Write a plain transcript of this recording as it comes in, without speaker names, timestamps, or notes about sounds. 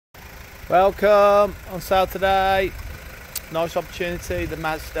Welcome on sale today. Nice opportunity, the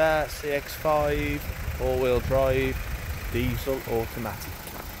Mazda CX-5 all-wheel drive diesel automatic.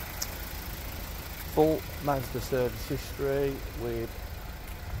 Full Mazda service history with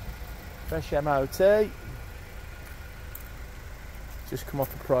fresh MOT. Just come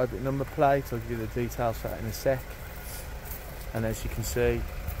off a private number plate. I'll give you the details for that in a sec. And as you can see,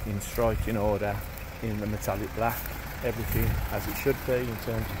 in striking order in the metallic black, everything as it should be in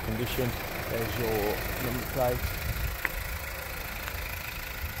terms of condition. There's your number plate.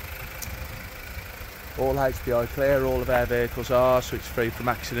 All HPI clear, all of our vehicles are, so it's free from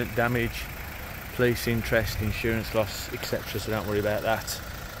accident, damage, police interest, insurance loss, etc. So don't worry about that.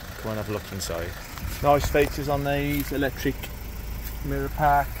 Come on, have a look inside. Nice features on these: electric mirror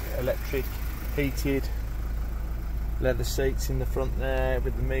pack, electric heated leather seats in the front there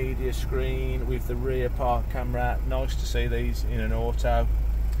with the media screen, with the rear park camera. Nice to see these in an auto,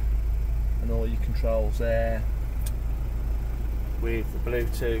 and all your controls there with the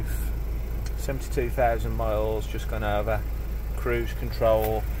Bluetooth. 72,000 miles just gone over. Cruise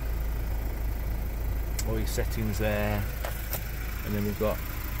control, all your settings there, and then we've got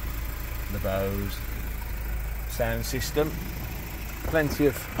the Bose sound system. Plenty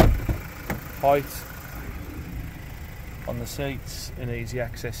of height on the seats and easy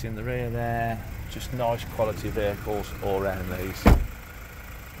access in the rear there. Just nice quality vehicles all around these.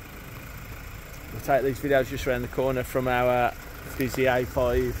 We'll take these videos just around the corner from our busy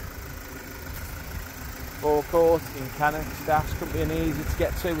A5 forecourt in Cannock. Staff's company and easy to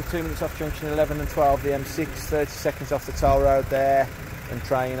get to, with 2 minutes off junction 11 and 12 the M6, 30 seconds off the toll road there, and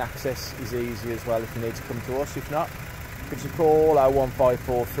train access is easy as well if you need to come to us. If not, give us a call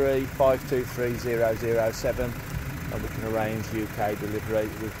 01543 523 007 and we can arrange UK delivery.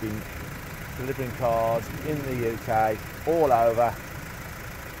 We've been delivering cars in the UK all over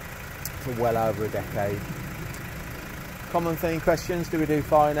for well over a decade. Common theme questions: do we do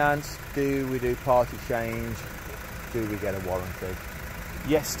finance? Do we do part exchange? Do we get a warranty?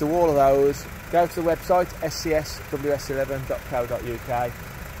 Yes to all of those. Go to the website scsws11.co.uk.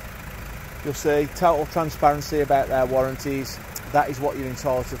 You'll see total transparency about their warranties. That is what you're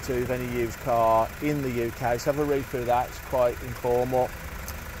entitled to with any used car in the UK, so have a read through that. It's quite informal.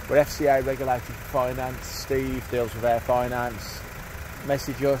 We're FCA regulated for finance. Steve deals with our finance.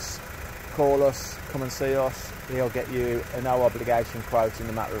 Message us, call us, come and see us. He'll get you a no obligation quote in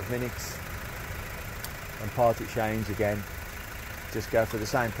a matter of minutes. And part exchange, again, just go through the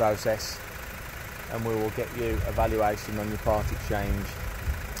same process and we will get you a valuation on your part exchange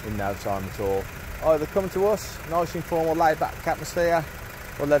in no time at all. Either come to us, nice informal laid back atmosphere,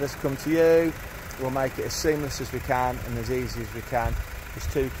 or let us come to you. We'll make it as seamless as we can and as easy as we can. There's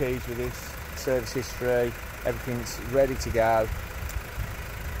 2 keys with this: service history, everything's ready to go.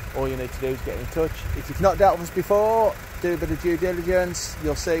 All you need to do is get in touch. If you've not dealt with us before, do a bit of due diligence.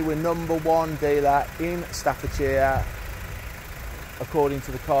 You'll see we're #1 dealer in Staffordshire according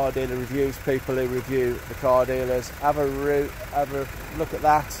to the car dealer reviews. People who review the car dealers, have a look at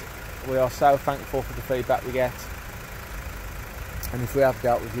that. We are so thankful for the feedback we get, and if we have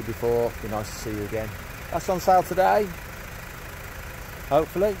dealt with you before, it'd be nice to see you again. That's on sale today.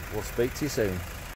 Hopefully we'll speak to you soon.